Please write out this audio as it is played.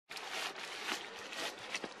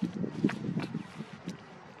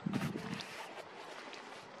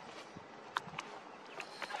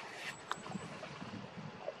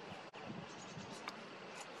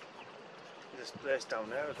place down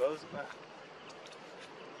there as well, isn't there?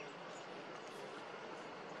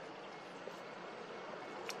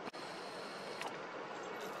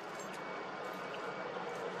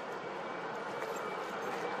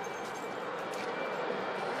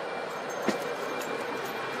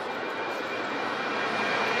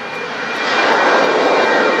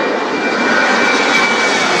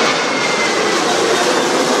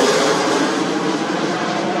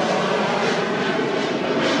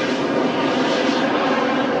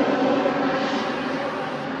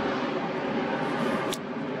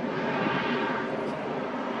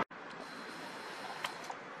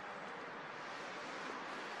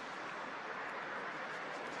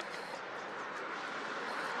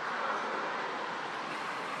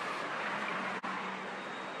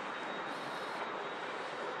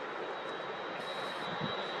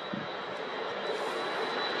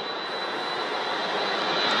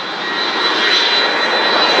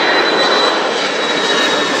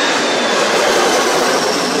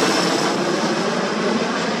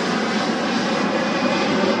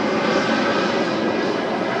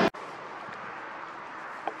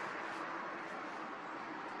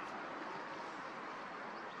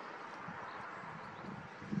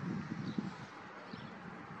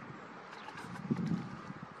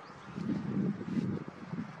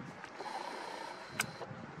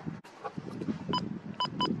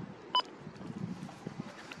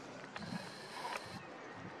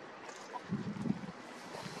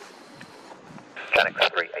 Channing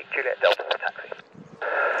 38 Juliet Delta for taxi.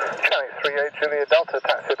 Channing 38 Juliet Delta,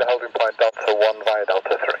 taxi to holding point Delta 1 via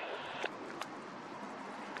Delta 3.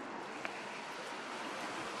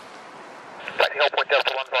 Taxi hold point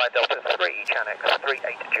Delta 1 via Delta 3, Channing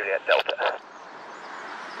 38 Juliet Delta.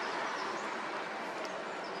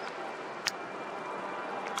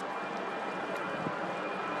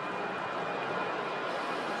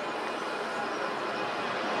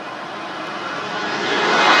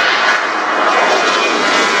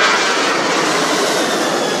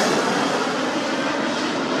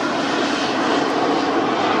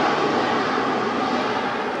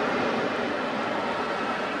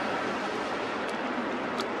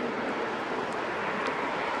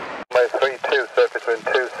 Runway 32, surface wind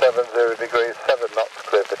 270 degrees, 7 knots,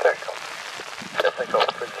 clear for takeoff. Definitely call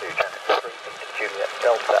 32, Channing 38 Juliet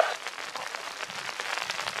Delta.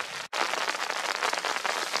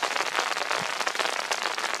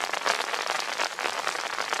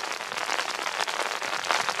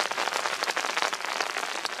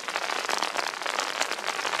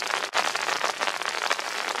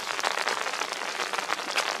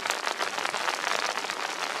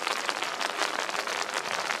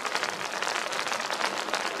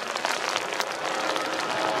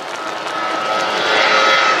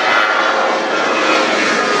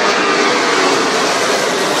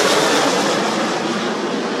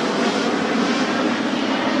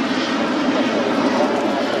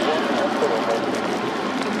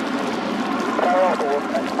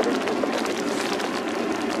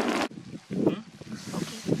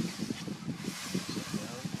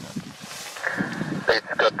 Leeds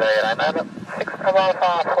good day, Ryanair 6 Bravo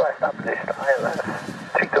Alpha, flight established ILS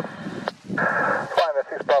 22. Ryanair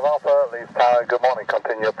 6 Bravo Alpha, Leeds Tower, good morning,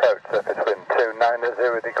 continue approach, surface wind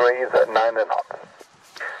 290 degrees at 9 knots.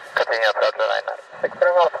 Continue approach Ryanair 6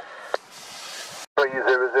 Bravo Alpha.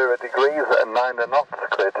 300 degrees at 9 knots,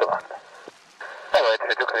 clear to land. Anyway,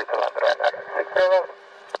 22 clear to land, Ryanair 6 Bravo Alpha.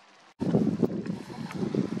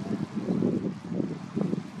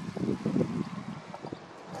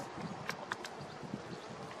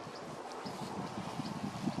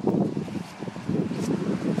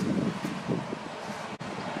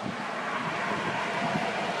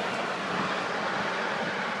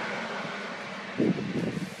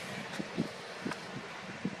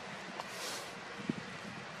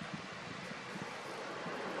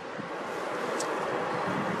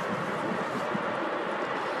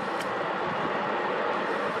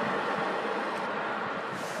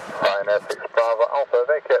 Ryanair 6 Bravo Alpha,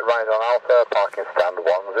 vacate right on Alpha, parking stand 10.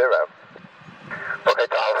 Okay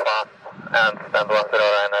to Alpha, and stand 10,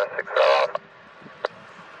 Ryanair 6 Bravo Alpha.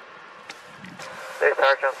 This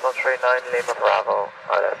Sergeant 139 Lima Bravo,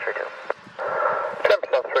 ILS 32.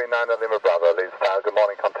 10% 39 Lima Bravo, Leeds Tower, good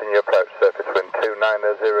morning, continue approach, surface wind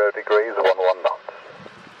 290 degrees, 11 knots.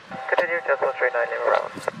 Continue, 10.39 Lima Bravo.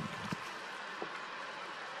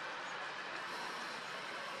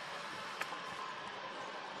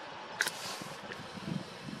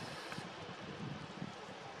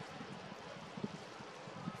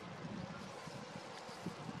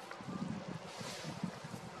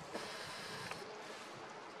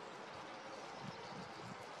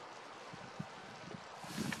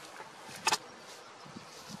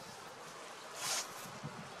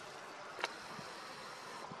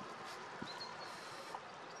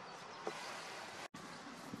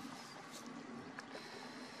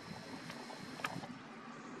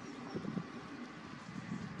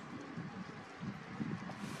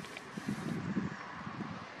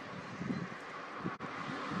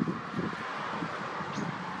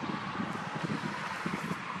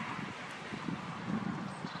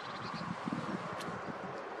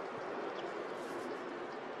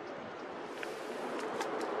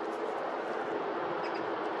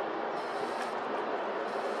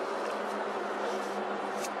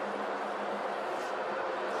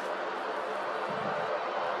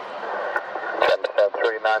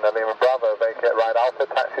 39 Lima Bravo, vacate right Alpha,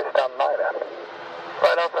 taxi stand 9er.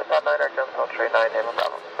 Right Alpha, stand 9er, jump on 39 Lima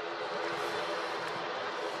Bravo.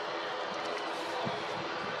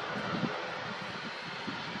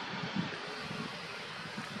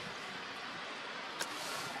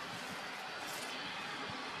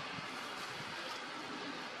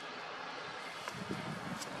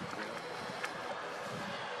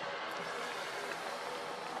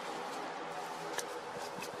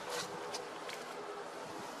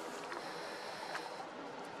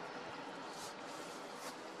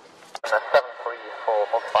 And a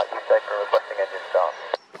 734, multi-flight use taker, requesting engine start.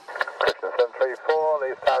 Christian 734,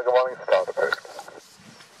 Leeds Tower, good morning, start approved.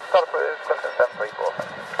 Start approved, Christian 734,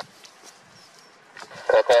 thank you.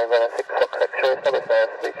 Airplane runner 6 Fox X-ray, establish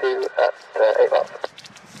ASV2 at 8 knots.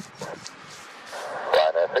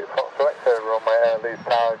 Ryanair 6 Fox X-ray, runway Leeds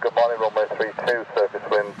Tower, good morning, runway 32, surface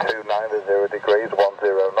wind 290 degrees, 10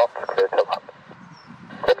 knots, clear to land.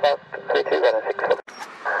 Clear to land, 32, runner 6 Fox.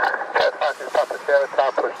 Okay, Francis Papa Sierra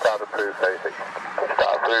Tower, push start approved, AC. Push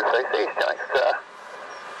start approved, AC, next,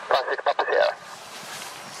 Francis Papa Sierra.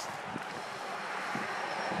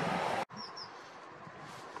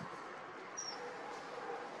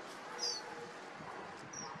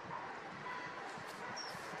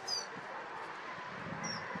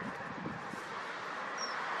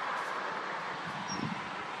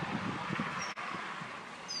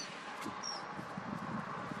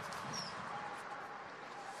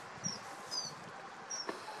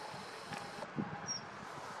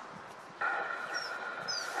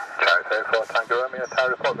 Charlie 34 Tango Romeo, tower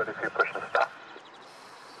report ready for you, push and start.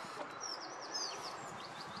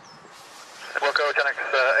 Wilco, Genex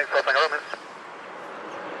 84 Tango Romeo.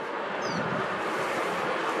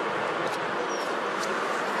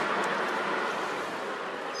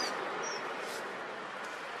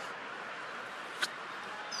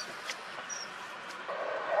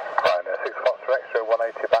 Ryanair 6 Fox Extra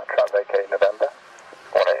 180 backtrack, vacate November.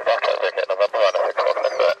 180 backtrack, vacate November, Ryanair 6 Fox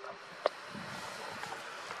Extra.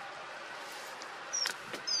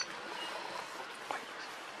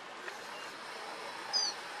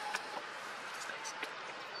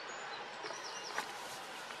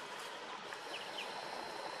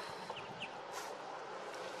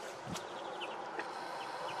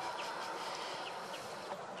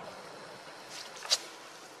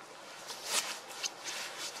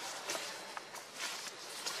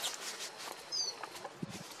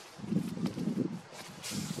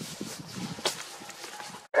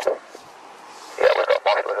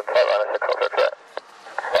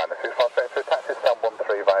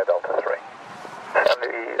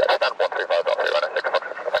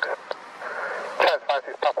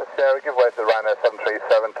 Give way to Ryanair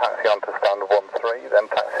 737, taxi on to stand 13, then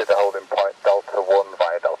taxi to holding point Delta 1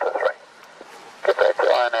 via Delta 3. Give way to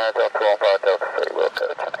Ryanair Delta 1 via Delta 3, we'll go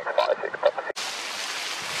to X56 Papa.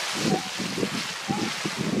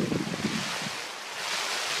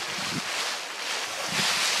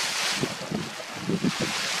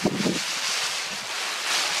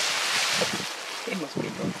 It must be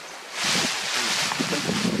done.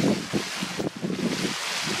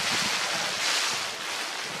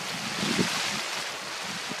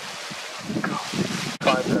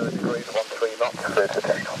 50 degrees, 13 knots, clear to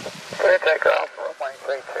take off. Clear to take off, runway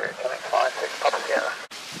 32, Genex 56, Papa Sierra.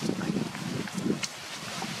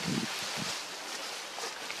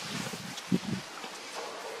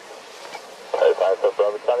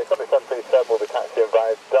 Bravo Charlie, company 737 will be taxiing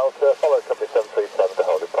via Delta, follow company 737 to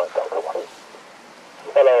holding point Delta 1.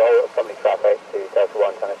 Hello, company traffic to Delta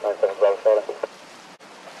 1, Genex 97 Bravo Charlie.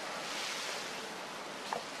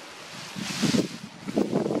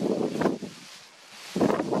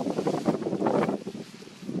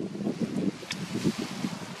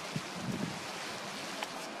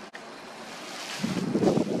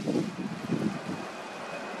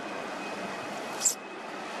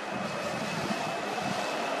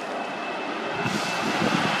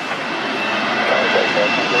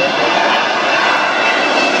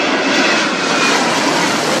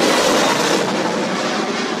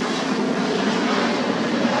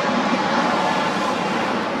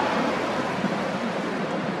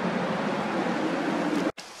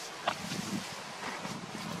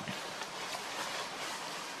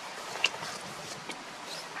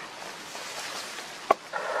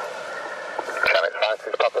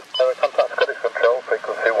 Papa Sierra, contact Scottish Control,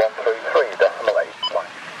 frequency 133.8.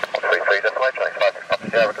 133.8, Genex 56 Papa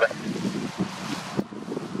Sierra today.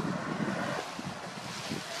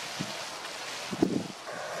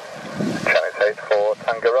 Genex 84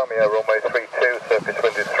 Tango Romeo, runway 32, surface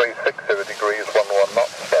wind is 360 degrees, 11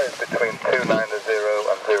 knots, space between 290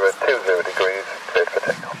 and 020 degrees, cleared for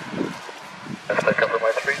takeoff. Let's take up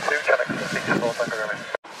runway 3.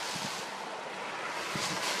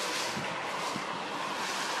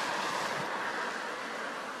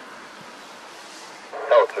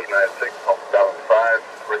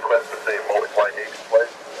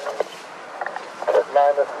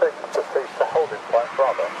 Proceed to holding point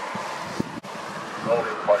Bravo.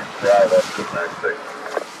 Holding point to the island, good night, 6.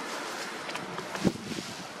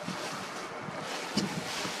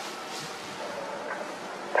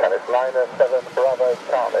 Tennis liner 7 Bravo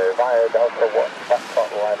Charlie via Delta 1,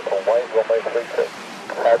 backtrack line runway, runway 32.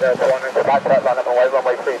 Delta 1 into backtrack line runway,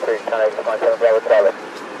 runway 32, Channel 97 Bravo Charlie.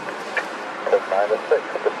 Plus minus 6,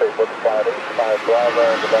 proceed with flight east, 5 Bravo,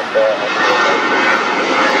 November, and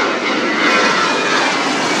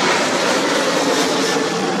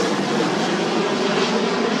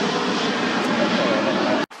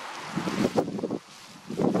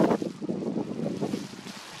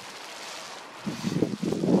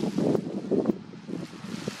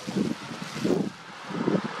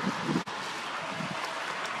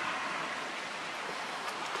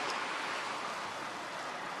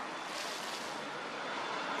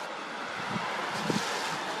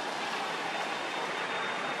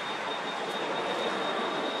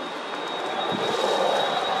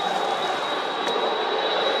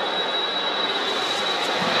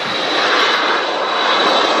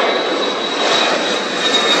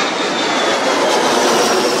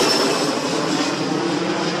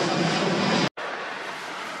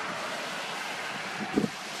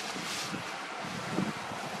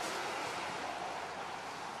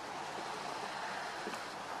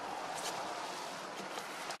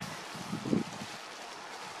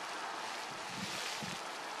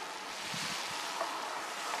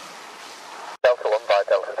Delta 1 by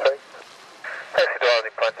Delta 3. Taxi to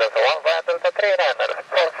holding point Delta 1 via Delta 3 Ryanair,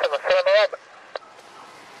 477 November.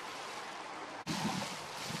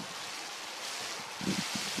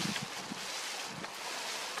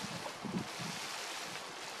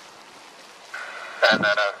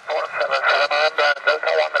 Ryanair 477 November,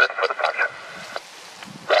 Delta 1 ready for departure.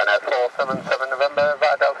 Ryanair 477 November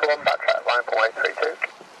via Delta 1 backtrack line runway 32.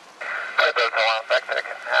 Via Delta 1 backtrack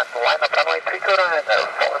and line up runway 32 Ryanair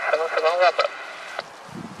 477 November.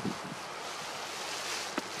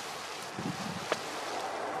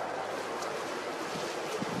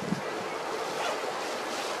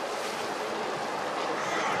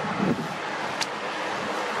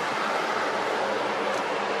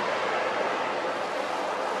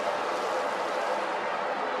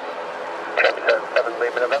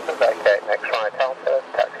 Lima November, vacate next right Alpha,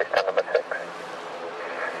 taxi stand number 6.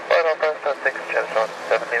 Right Alpha, stand 6, Chestnut,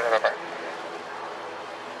 7 Lima November.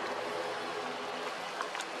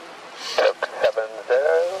 Took 70,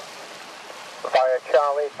 via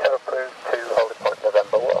Charlie, Topu to holding point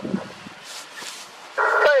November 1.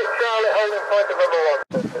 Hey Charlie, holding point November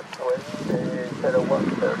 1. Surface wind is 010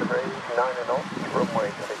 degrees, 9 knots, runway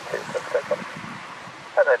 32, take off.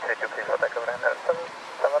 And then take a